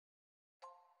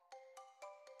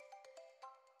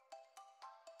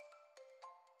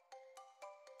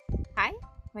Hi,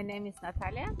 my name is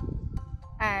Natalia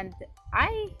and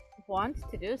I want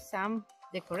to do some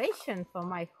decoration for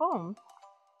my home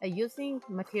using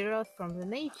materials from the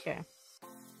nature.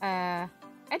 I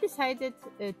decided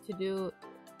to do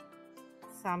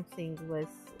something with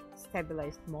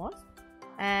stabilized moss,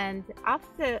 and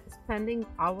after spending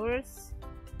hours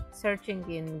searching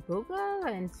in Google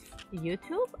and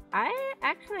YouTube, I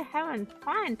actually haven't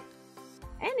found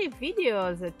any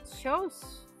video that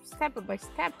shows step by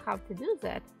step how to do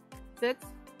that. That's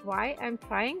why I'm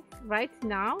trying right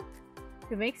now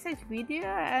to make such video,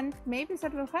 and maybe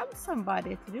that will help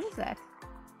somebody to do that.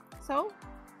 So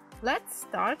let's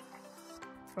start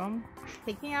from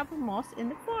picking up moss in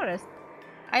the forest.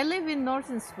 I live in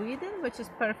northern Sweden, which is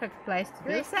perfect place to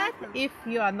do that. If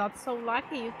you are not so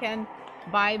lucky, you can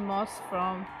buy moss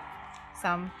from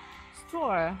some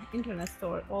store, internet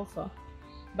store also.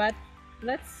 But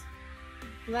let's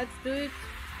do it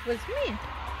with me.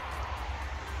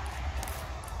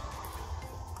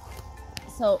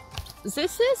 So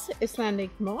this is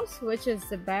Icelandic moss, which is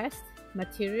the best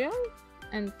material,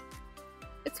 and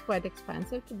it's quite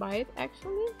expensive to buy it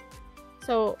actually.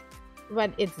 So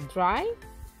when it's dry,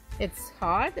 it's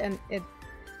hard,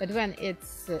 but when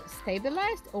it's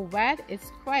stabilized or wet,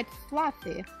 it's quite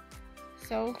fluffy.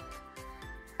 So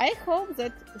I hope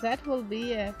that will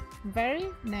be a very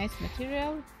nice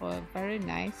material for very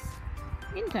nice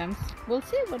items. We'll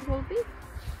see what will be.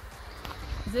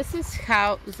 This is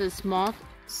how this moss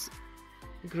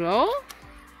grow.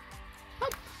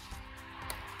 Hop.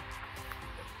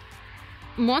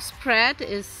 Moss spread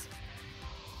is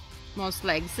most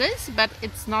like this, but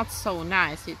it's not so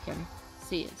nice, you can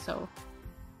see it. So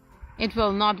it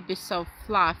will not be so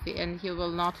fluffy and you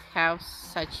will not have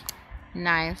such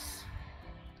nice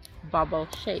bubble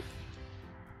shape.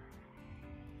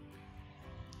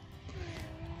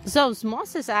 Those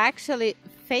mosses are actually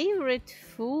favorite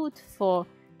food for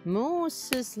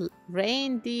mooses,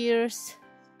 reindeers.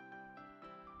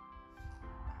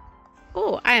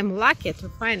 Oh, I am lucky to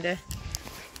find a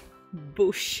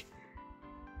bush.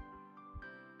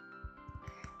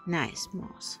 Nice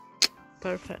moss.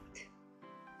 Perfect.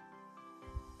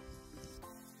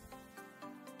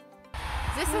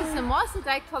 This is the moss that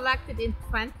I collected in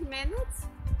 20 minutes.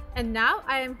 And now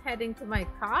I am heading to my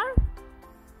car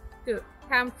to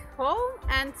come home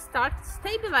and start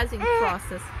stabilizing the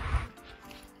process.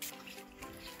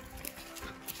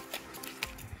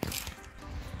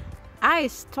 I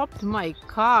stopped my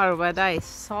car when I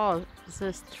saw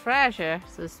this treasure,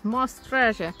 this moss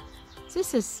treasure.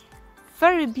 This is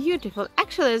very beautiful.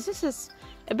 Actually, this is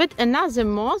a bit another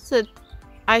moss that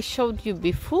I showed you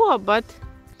before, but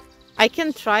I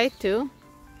can try to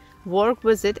work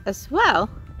with it as well.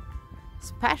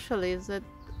 Especially that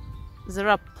there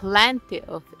are plenty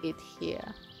of it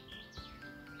here.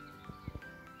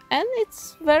 And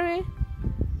it's very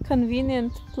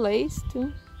convenient place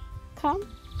to come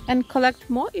and collect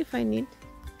more if I need.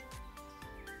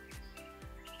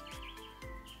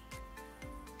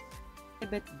 A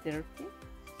bit dirty.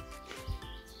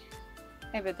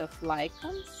 A bit of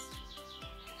lichens.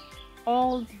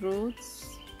 Old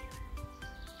roots.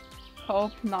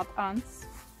 Hope not ants.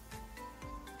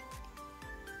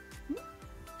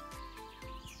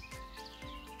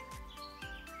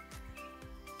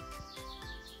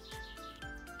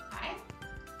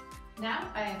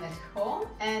 Now I am at home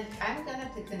and I'm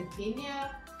gonna to continue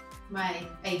my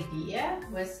idea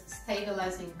with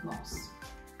stabilizing moss.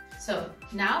 So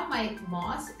now my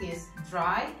moss is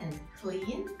dry and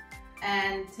clean,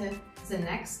 and the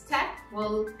next step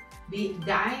will be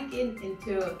dyeing it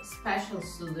into a special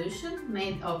solution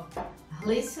made of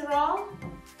glycerol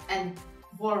and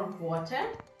warm water.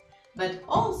 But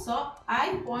also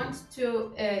I want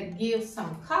to give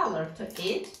some color to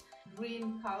it,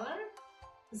 green color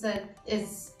that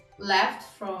is left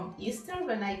from Easter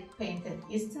when I painted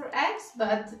Easter eggs,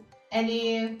 but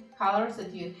any colors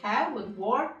that you have would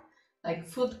work, like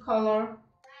food color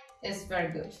is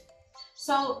very good.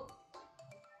 So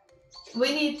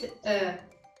we need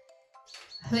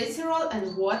glycerol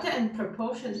and water, and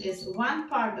proportion is 1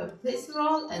 part of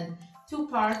glycerol and 2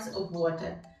 parts of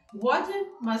water. Water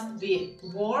must be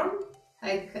warm,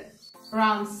 like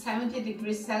around 70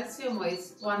 degrees Celsius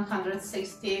with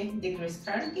 160 degrees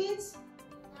Fahrenheit.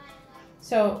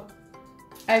 So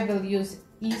I will use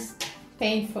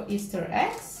paint for Easter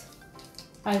eggs.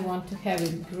 I want to have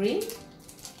it green.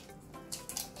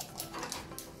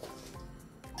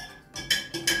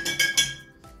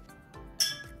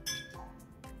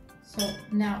 So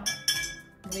now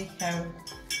we have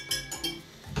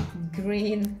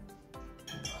green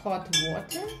hot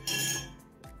water,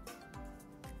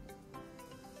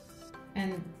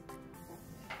 and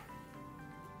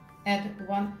add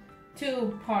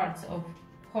 2 parts of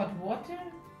hot water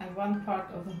and 1 part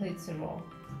of glycerol.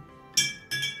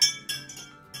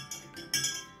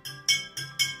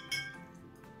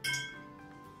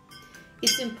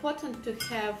 It's important to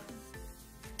have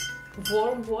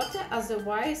warm water,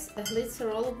 otherwise a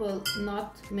glycerol will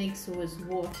not mix with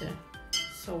water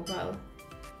so well.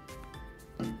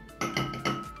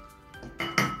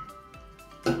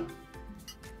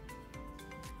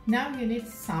 Now you need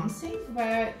something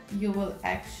where you will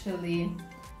actually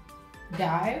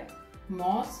dye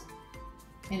moss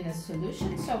in a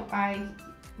solution, so I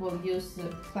will use the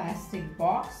plastic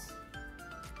box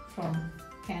from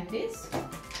Candies.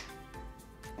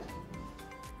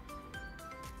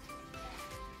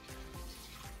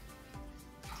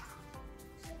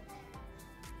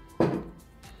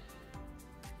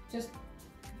 Just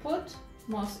put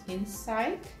moss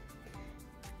inside.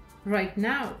 Right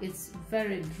now it's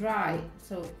very dry,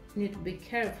 so you need to be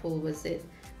careful with it.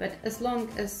 But as long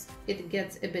as it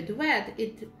gets a bit wet,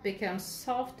 it becomes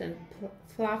soft and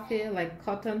fluffy like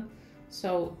cotton.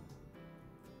 So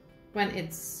when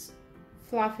it's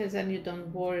fluffy, then you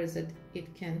don't worry that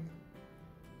it can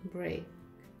break.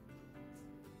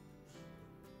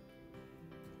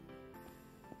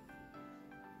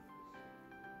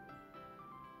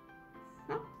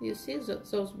 You see,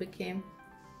 those became.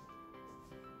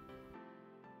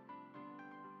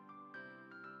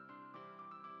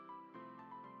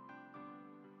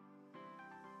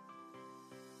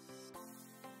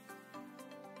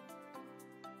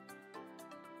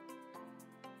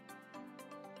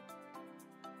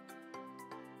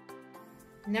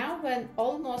 Now when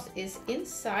almost is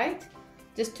inside,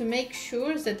 just to make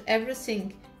sure that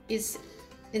everything is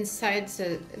inside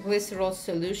the glycerol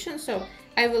solution, so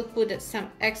I will put some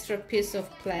extra piece of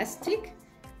plastic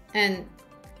and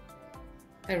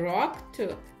a rock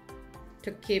to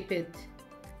keep it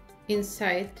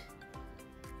inside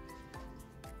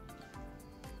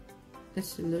the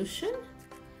solution.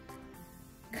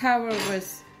 Cover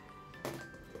with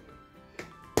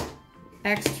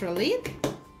extra lid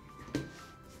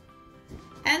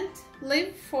and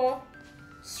leave for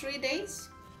 3 days.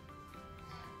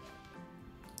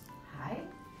 Hi,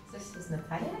 this is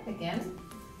Natalia again,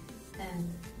 and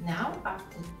now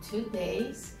after 2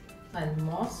 days, when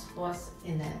moss was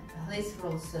in a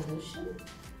glycerol solution,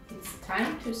 it's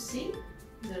time to see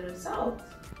the result.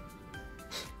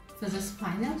 For this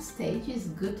final stage, it's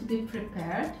good to be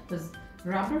prepared with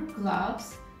rubber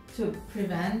gloves to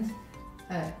prevent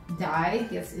dye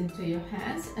gets into your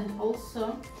hands, and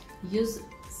also use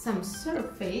some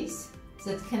surface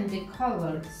that can be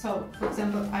colored. So for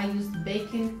example, I used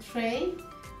baking tray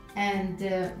and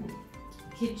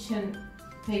kitchen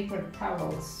paper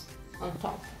towels on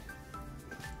top.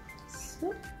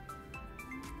 So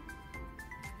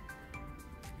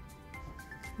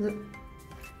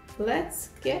let's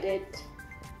get it.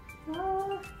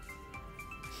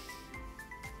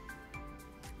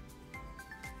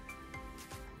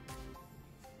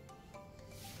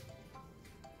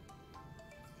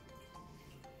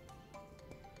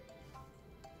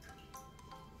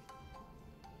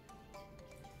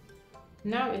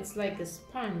 Now it's like a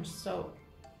sponge, so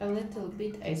a little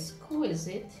bit I squeeze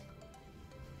it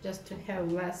just to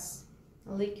have less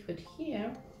liquid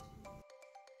here.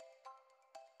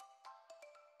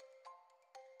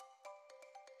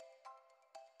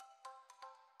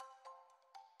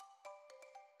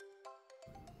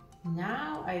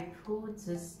 Now I put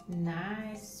this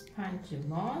nice spongy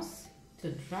moss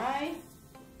to dry.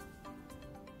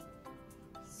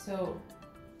 So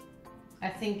I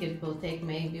think it will take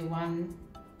maybe 1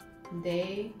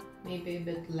 day, maybe a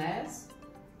bit less,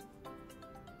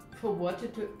 for water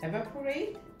to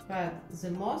evaporate, but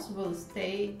the moss will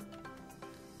stay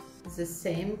the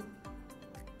same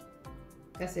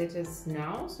as it is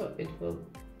now, so it will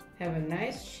have a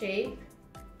nice shape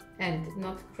and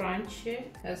not crunchy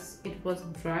as it was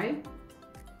dry.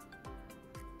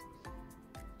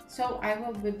 So I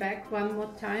will be back one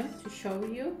more time to show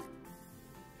you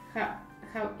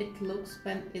how it looks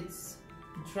when it's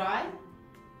dry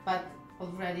but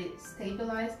already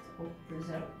stabilized or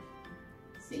preserved.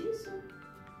 See you soon.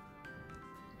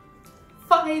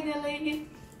 Finally,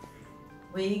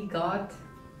 we got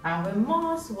our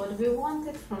moss, what we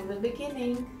wanted from the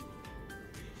beginning.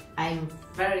 I'm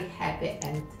very happy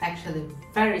and actually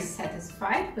very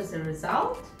satisfied with the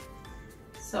result.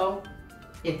 So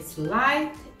it's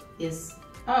light,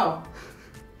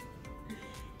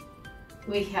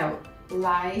 we have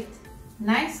light,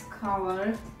 nice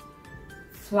colored,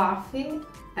 fluffy,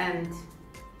 and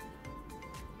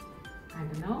I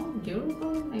don't know,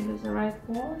 durable, maybe the right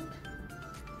word,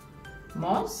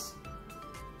 moss.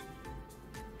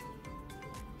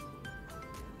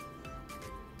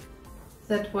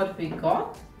 that what we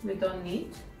got. We don't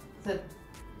need that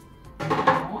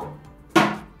more.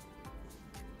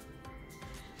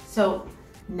 So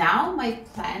now my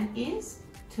plan is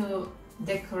to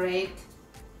decorate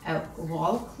a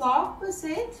wall clock with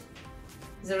it.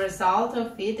 The result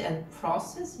of it and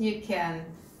process you can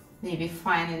maybe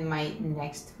find in my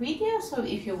next video. So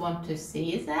if you want to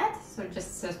see that, so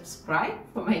just subscribe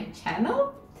for my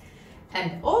channel.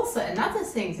 And also another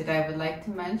thing that I would like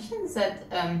to mention is that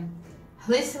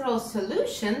glycerol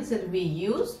solutions that we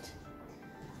used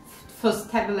for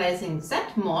stabilizing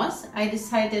that moss, I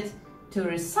decided to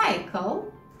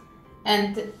recycle,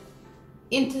 and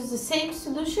into the same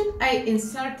solution I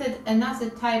inserted another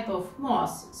type of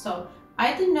moss. So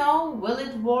I don't know will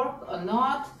it work or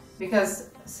not, because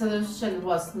solution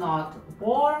was not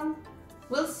warm.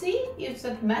 We'll see if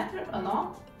that matter or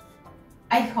not.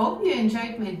 I hope you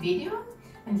enjoyed my video,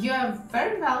 and you are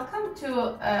very welcome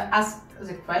to ask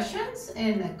the questions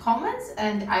in the comments,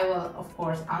 and I will of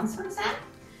course answer them.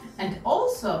 And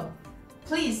also,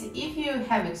 please, if you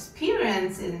have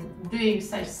experience in doing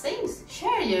such things,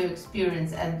 share your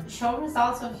experience and show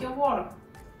results of your work.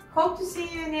 Hope to see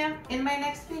you in my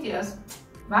next videos.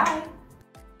 Bye!